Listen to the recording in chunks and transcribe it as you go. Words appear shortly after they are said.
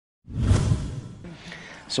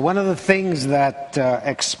So one of the things that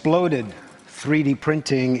exploded 3D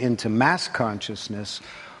printing into mass consciousness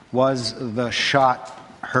was the shot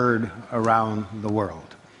heard around the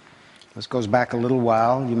world. This goes back a little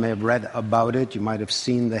while. You may have read about it. You might have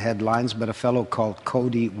seen the headlines, but a fellow called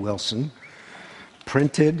Cody Wilson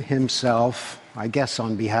printed himself, I guess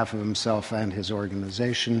on behalf of himself and his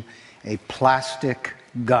organization, a plastic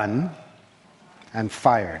gun and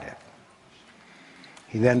fired it.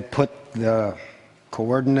 He then put the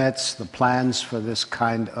coordinates, the plans for this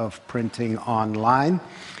kind of printing online,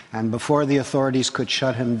 and before the authorities could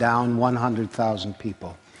shut him down, 100,000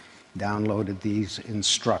 people downloaded these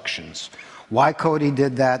instructions. Why Cody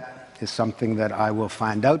did that is something that I will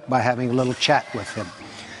find out by having a little chat with him.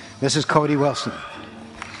 This is Cody Wilson.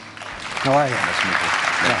 How are you? Nice to meet you.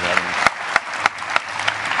 Yeah.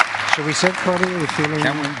 Should we sit, Cody? Are you feeling?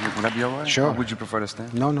 Can we? Would that be all right? Sure. Or would you prefer to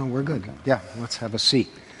stand? No, we're good. Okay. Yeah, let's have a seat.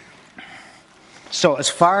 So as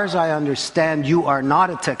far as I understand, you are not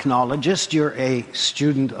a technologist. You're a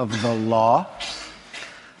student of the law.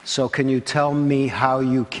 So can you tell me how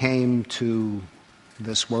you came to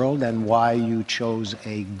this world and why you chose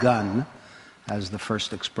a gun as the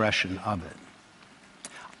first expression of it?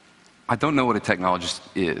 I don't know what a technologist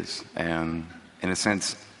is, and in a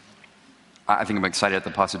sense, I think I'm excited at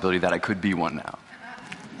the possibility that I could be one now.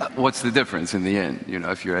 What's the difference in the end,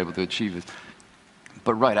 if you're able to achieve it?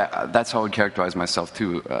 But that's how I would characterize myself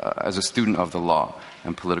too, as a student of the law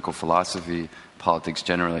and political philosophy, politics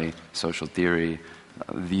generally, social theory,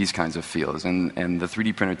 these kinds of fields. And the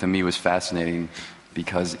 3D printer to me was fascinating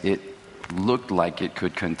because it looked like it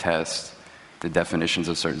could contest the definitions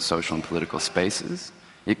of certain social and political spaces.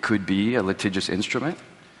 It could be a litigious instrument,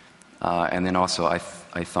 and then also I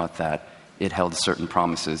thought that it held certain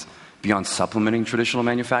promises beyond supplementing traditional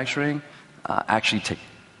manufacturing, actually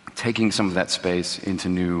taking some of that space into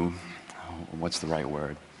new, what's the right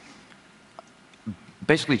word?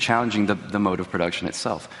 Basically challenging the mode of production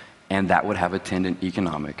itself. And that would have attendant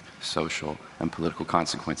economic, social, and political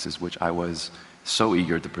consequences, which I was so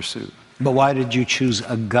eager to pursue. But why did you choose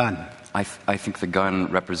a gun? I think the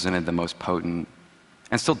gun represented the most potent,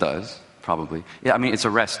 and still does, probably. Yeah, I mean, it's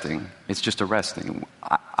arresting. It's just arresting.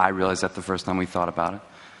 I realized that the first time we thought about it.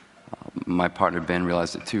 My partner Ben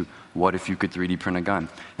realized it too. What if you could 3D print a gun?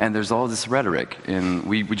 And there's all this rhetoric, and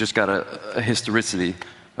we just got a historicity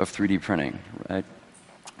of 3D printing, right?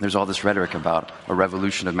 There's all this rhetoric about a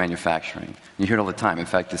revolution of manufacturing. You hear it all the time. In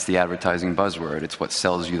fact, it's the advertising buzzword. It's what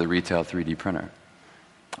sells you the retail 3D printer.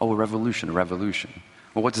 Oh, a revolution, a revolution.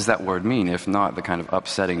 Well, what does that word mean, if not the kind of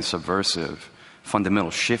upsetting, subversive,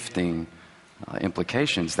 fundamental shifting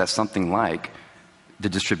implications that something like the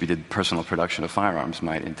distributed personal production of firearms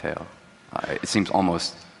might entail? It seems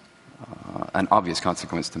almost an obvious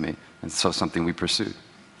consequence to me, and so something we pursued.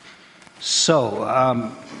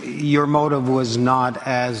 So, your motive was not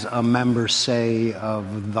as a member, say,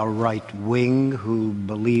 of the right wing who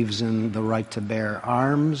believes in the right to bear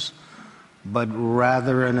arms, but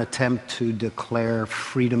rather an attempt to declare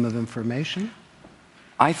freedom of information?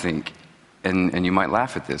 I think, and you might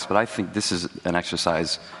laugh at this, but I think this is an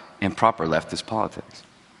exercise in proper leftist politics.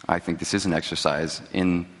 I think this is an exercise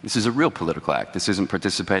this is a real political act. This isn't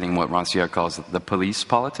participating in what Rancière calls the police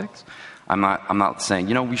politics. I'm not saying,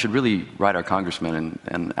 we should really write our congressman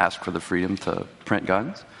and ask for the freedom to print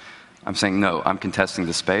guns. I'm saying, no, I'm contesting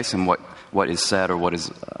the space and what is said or what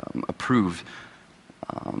is approved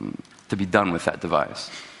to be done with that device.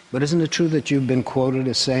 But isn't it true that you've been quoted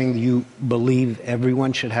as saying you believe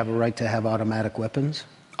everyone should have a right to have automatic weapons?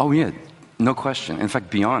 Oh, yeah, no question. In fact,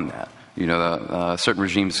 beyond that, certain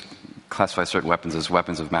regimes classify certain weapons as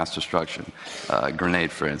weapons of mass destruction. A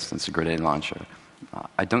grenade, for instance, a grenade launcher.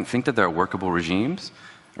 I don't think that there are workable regimes,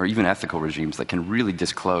 or even ethical regimes, that can really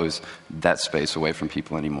disclose that space away from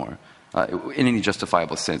people anymore. In any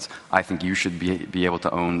justifiable sense, I think you should be able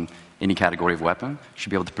to own any category of weapon, should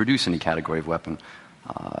be able to produce any category of weapon,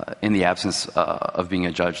 in the absence of being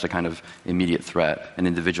adjudged a kind of immediate threat, an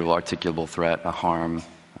individual articulable threat, a harm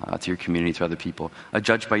to your community, to other people,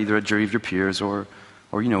 adjudged by either a jury of your peers or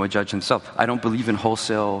a judge himself. I don't believe in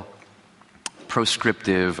wholesale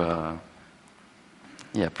proscriptive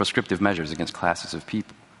measures against classes of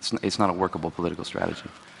people. It's not a workable political strategy.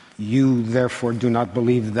 You, therefore, do not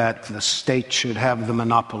believe that the state should have the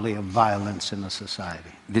monopoly of violence in a society?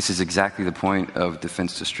 This is exactly the point of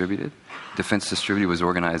Defense Distributed. Defense Distributed was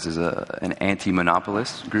organized as an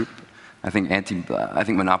anti-monopolist group. I think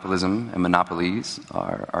monopolism and monopolies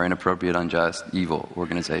are inappropriate, unjust, evil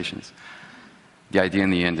organizations. The idea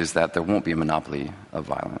in the end is that there won't be a monopoly of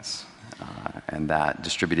violence, and that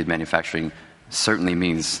distributed manufacturing certainly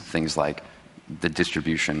means things like the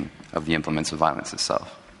distribution of the implements of violence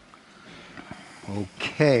itself.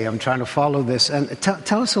 Okay, I'm trying to follow this. And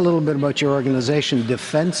tell us a little bit about your organization.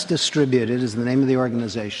 Defense Distributed is the name of the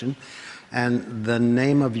organization, and the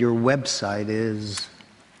name of your website is?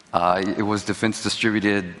 It was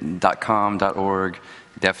defensedistributed.com.org,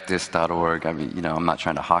 defdis.org. I mean, I'm not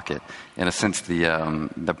trying to hawk it. In a sense,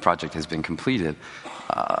 the project has been completed.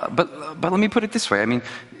 But let me put it this way. I mean,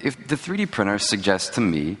 if the 3D printer suggests to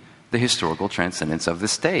me the historical transcendence of the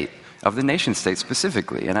state, of the nation state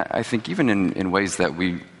specifically, and I think even in ways that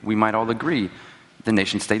we might all agree, the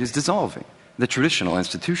nation state is dissolving. The traditional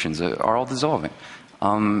institutions are all dissolving.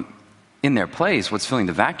 In their place, what's filling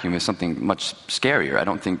the vacuum is something much scarier. I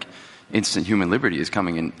don't think instant human liberty is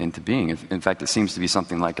coming into being. In fact, it seems to be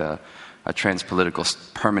something like a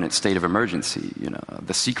transpolitical permanent state of emergency,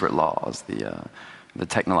 the secret laws, the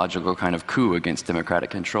technological kind of coup against democratic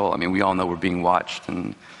control. I mean, we all know we're being watched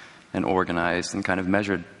and organized and kind of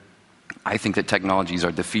measured. I think that technologies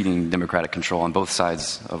are defeating democratic control on both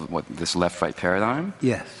sides of this left-right paradigm.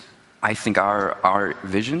 Yes. I think our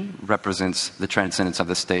vision represents the transcendence of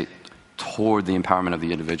the state toward the empowerment of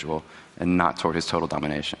the individual and not toward his total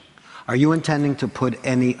domination. Are you intending to put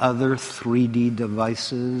any other 3D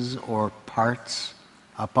devices or parts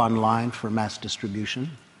up online for mass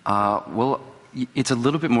distribution? Well, it's a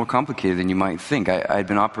little bit more complicated than you might think. I'd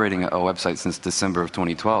been operating a website since December of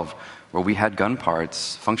 2012 where we had gun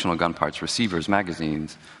parts, functional gun parts, receivers,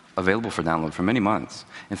 magazines, available for download for many months.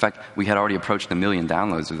 In fact, we had already approached 1 million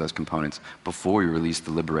downloads of those components before we released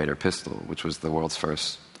the Liberator pistol, which was the world's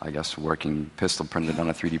first, I guess, working pistol printed on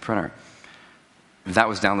a 3D printer. That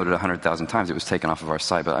was downloaded 100,000 times. It was taken off of our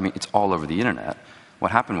site, but I mean, it's all over the internet.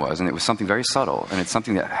 What happened was, and it was something very subtle, and it's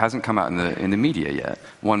something that hasn't come out in the media yet.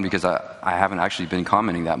 One, because I haven't actually been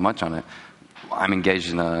commenting that much on it. I'm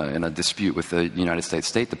engaged in a dispute with the United States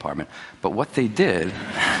State Department. But what they did...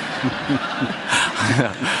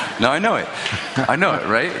 No, I know it. I know it,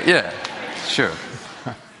 right? Yeah, sure.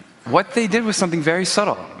 What they did was something very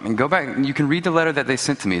subtle. I mean, go back, you can read the letter that they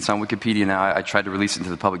sent to me. It's on Wikipedia now. I tried to release it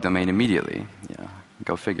into the public domain immediately.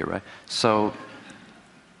 Go figure, right? So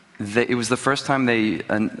it was the first time they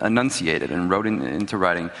enunciated and wrote into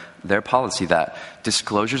writing their policy that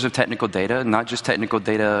disclosures of technical data, not just technical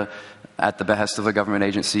data at the behest of a government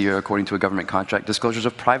agency or according to a government contract, disclosures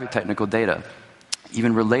of private technical data,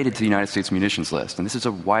 even related to the United States munitions list, and this is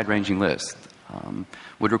a wide-ranging list,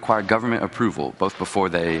 would require government approval, both before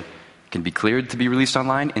they can be cleared to be released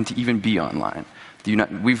online and to even be online.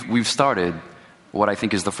 We've started what I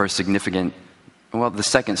think is the first significant, the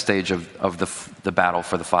second stage of the battle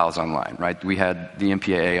for the files online, right? We had the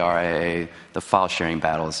MPAA, RIAA, the file-sharing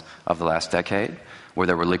battles of the last decade, where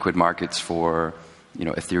there were liquid markets for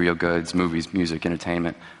ethereal goods, movies, music,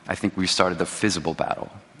 entertainment. I think we've started the physical battle,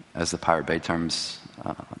 as the Pirate Bay terms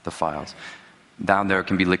the files. Down there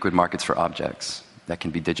can be liquid markets for objects that can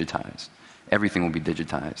be digitized. Everything will be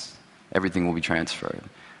digitized. Everything will be transferred.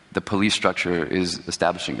 The police structure is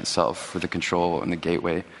establishing itself for the control and the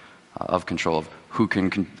gateway of control of who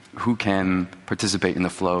can participate in the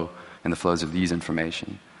flows of these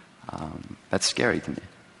information. That's scary to me.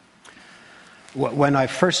 When I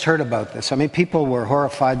first heard about this, I mean, people were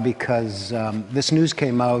horrified because this news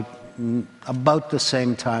came out about the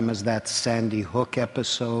same time as that Sandy Hook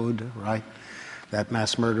episode, right? That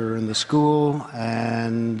mass murder in the school,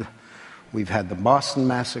 and we've had the Boston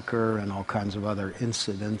massacre and all kinds of other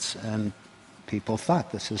incidents, and people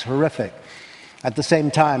thought this is horrific. At the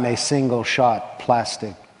same time, a single-shot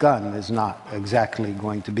plastic gun is not exactly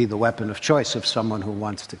going to be the weapon of choice of someone who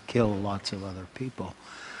wants to kill lots of other people.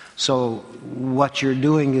 So what you're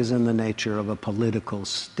doing is in the nature of a political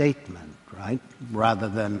statement, right? Rather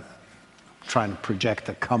than trying to project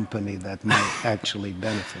a company that might actually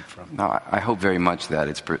benefit from it. No, I hope very much that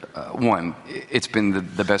it's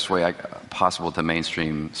been the best way possible to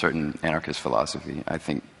mainstream certain anarchist philosophy. I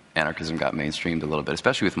think anarchism got mainstreamed a little bit,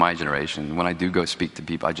 especially with my generation. When I do go speak to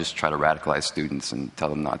people, I just try to radicalize students and tell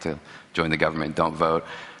them not to join the government, don't vote,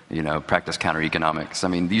 practice counter-economics. I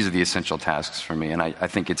mean, these are the essential tasks for me, and I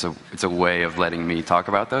think it's a way of letting me talk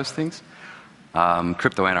about those things.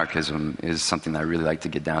 Crypto-anarchism is something that I really like to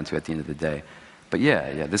get down to at the end of the day. But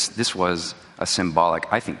this was a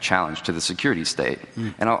symbolic, I think, challenge to the security state.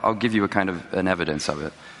 And I'll give you a kind of an evidence of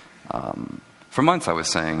it. For months I was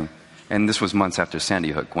saying, and this was months after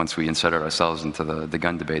Sandy Hook, once we inserted ourselves into the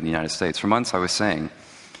gun debate in the United States, for months I was saying,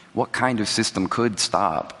 what kind of system could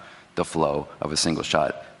stop the flow of a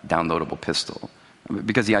single-shot downloadable pistol?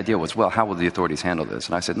 Because the idea was, well, how will the authorities handle this?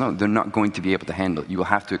 And I said, no, they're not going to be able to handle it. You will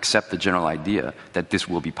have to accept the general idea that this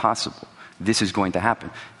will be possible. this is going to happen.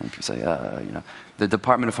 And people say, the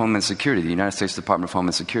Department of Homeland Security, the United States Department of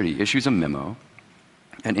Homeland Security, issues a memo,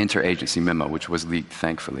 an interagency memo, which was leaked,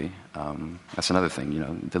 thankfully. That's another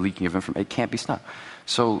thing, the leaking of information, it can't be stopped.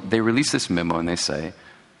 So they release this memo and they say,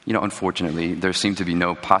 unfortunately, there seem to be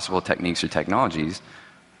no possible techniques or technologies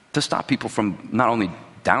to stop people from not only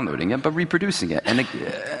downloading it, but reproducing it. And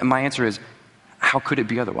my answer is, how could it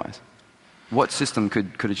be otherwise? What system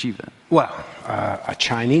could achieve that? Well, a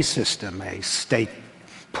Chinese system, a state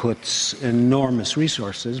puts enormous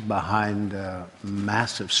resources behind a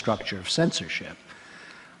massive structure of censorship.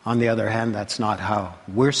 On the other hand, that's not how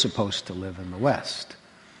we're supposed to live in the West.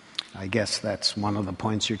 I guess that's one of the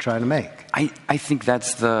points you're trying to make. I think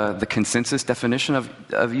that's the consensus definition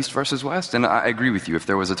of East versus West, and I agree with you. If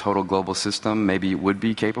there was a total global system, maybe it would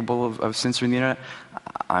be capable of censoring the internet.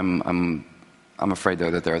 I'm afraid, though,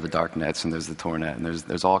 that there are the dark nets and there's the Tornet, and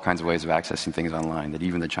there's all kinds of ways of accessing things online that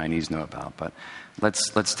even the Chinese know about. But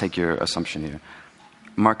let's take your assumption here.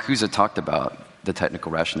 Marcuse talked about the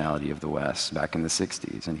technical rationality of the West back in the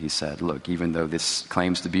 60s, and he said, look, even though this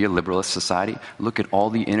claims to be a liberalist society, look at all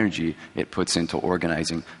the energy it puts into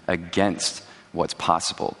organizing against what's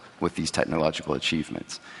possible with these technological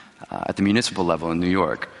achievements. At the municipal level in New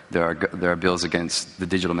York, there are bills against the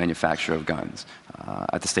digital manufacture of guns.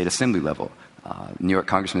 At the state assembly level, New York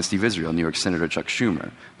Congressman Steve Israel, New York Senator Chuck Schumer,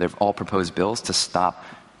 they've all proposed bills to stop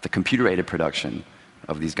the computer-aided production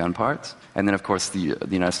of these gun parts. And then, of course, the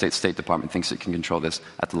United States State Department thinks it can control this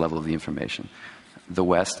at the level of the information. The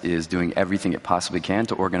West is doing everything it possibly can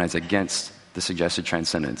to organize against the suggested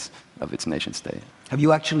transcendence of its nation state. Have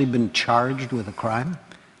you actually been charged with a crime?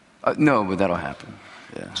 No, but that'll happen.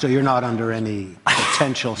 Yeah. So you're not under any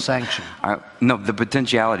potential sanction? No, the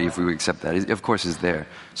potentiality, if we accept that, of course, is there.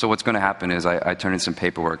 So what's going to happen is I turn in some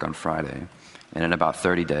paperwork on Friday, and in about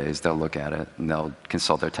 30 days, they'll look at it, and they'll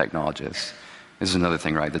consult their technologists. This is another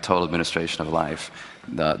thing, right? The total administration of life.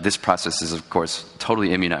 This process is, of course,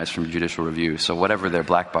 totally immunized from judicial review. So whatever their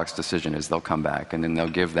black box decision is, they'll come back, and then they'll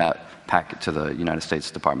give that packet to the United States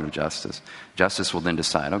Department of Justice. Justice will then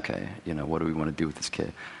decide, okay, what do we want to do with this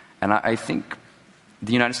kid? And I think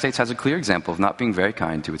the United States has a clear example of not being very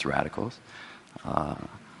kind to its radicals,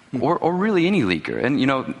 or really any leaker. And,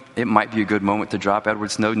 it might be a good moment to drop Edward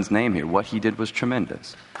Snowden's name here. What he did was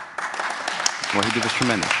tremendous. What he did was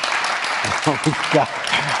tremendous. We've got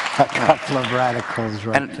a couple of radicals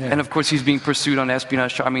right there. And of course, he's being pursued on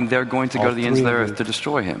espionage charge. I mean, they're going to go to the ends of the earth to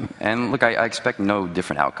destroy him. And look, I expect no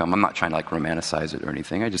different outcome. I'm not trying to romanticize it or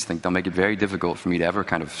anything. I just think they'll make it very difficult for me to ever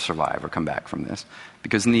kind of survive or come back from this.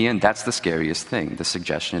 Because in the end, that's the scariest thing, the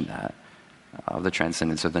suggestion that of the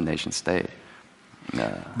transcendence of the nation state.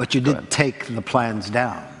 But you did take the plans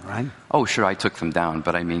down, right? Oh, sure, I took them down,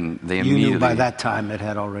 but I mean, they immediately... You knew by that time it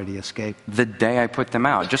had already escaped? The day I put them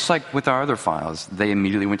out, just like with our other files, they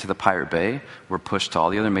immediately went to the Pirate Bay, were pushed to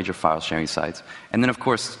all the other major file sharing sites, and then, of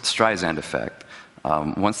course, Streisand effect.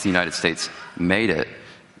 Once the United States made it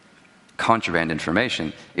contraband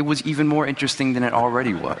information, it was even more interesting than it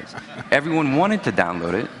already was. Everyone wanted to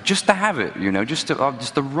download it just to have it, just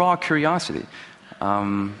the raw curiosity.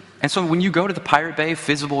 And so when you go to the Pirate Bay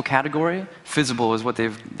Visible category, visible is what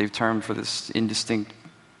they've termed for this indistinct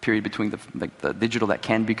period between the digital that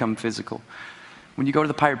can become physical. When you go to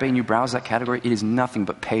the Pirate Bay and you browse that category, it is nothing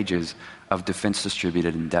but pages of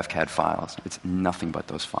defense-distributed and DefCAD files. It's nothing but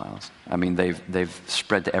those files. I mean, they've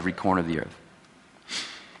spread to every corner of the earth.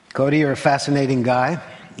 Cody, you're a fascinating guy.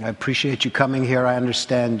 I appreciate you coming here. I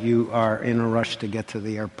understand you are in a rush to get to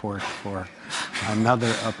the airport for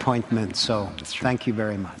another appointment, so thank you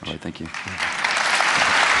very much. All right, thank you.